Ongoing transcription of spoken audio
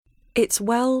It's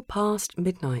well past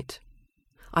midnight.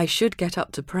 I should get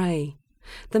up to pray.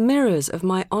 The mirrors of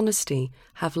my honesty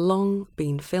have long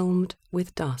been filmed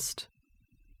with dust.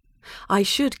 I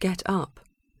should get up.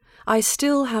 I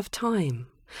still have time.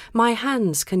 My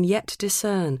hands can yet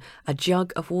discern a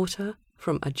jug of water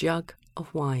from a jug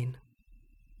of wine.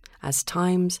 As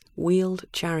time's wheeled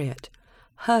chariot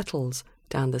hurtles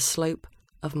down the slope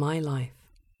of my life.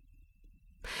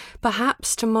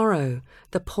 Perhaps tomorrow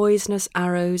the poisonous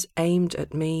arrows aimed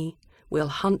at me will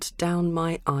hunt down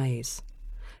my eyes,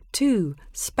 2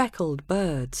 speckled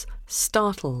birds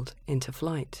startled into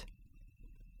flight.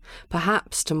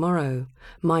 Perhaps tomorrow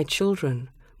my children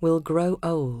will grow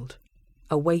old,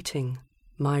 awaiting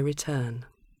my return.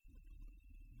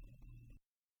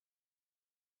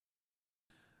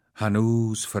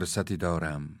 هنوز فرصتی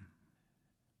دارم.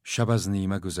 شب از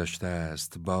نیمه گذشته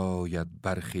است، باید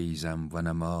برخیزم و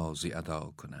نمازی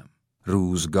ادا کنم.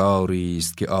 روزگاری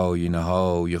است که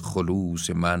آینه‌های خلوص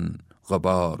من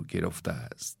غبار گرفته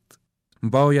است.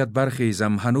 باید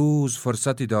برخیزم، هنوز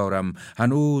فرصتی دارم.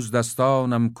 هنوز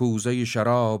دستانم کوزه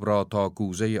شراب را تا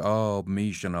کوزه آب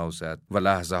می شناسد و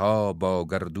لحظه ها با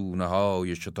گردونه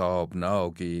های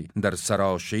شتابناکی در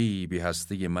سراشیبی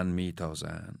هستی من می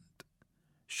تازند.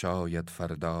 شاید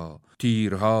فردا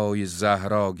تیرهای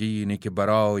زهراگینی که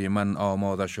برای من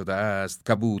آماده شده است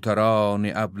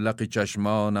کبوتران ابلق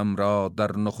چشمانم را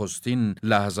در نخستین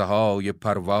لحظه های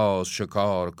پرواز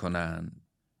شکار کنند.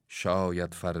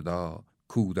 شاید فردا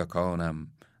کودکانم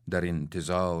در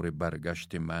انتظار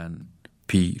برگشت من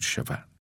پیر شوند.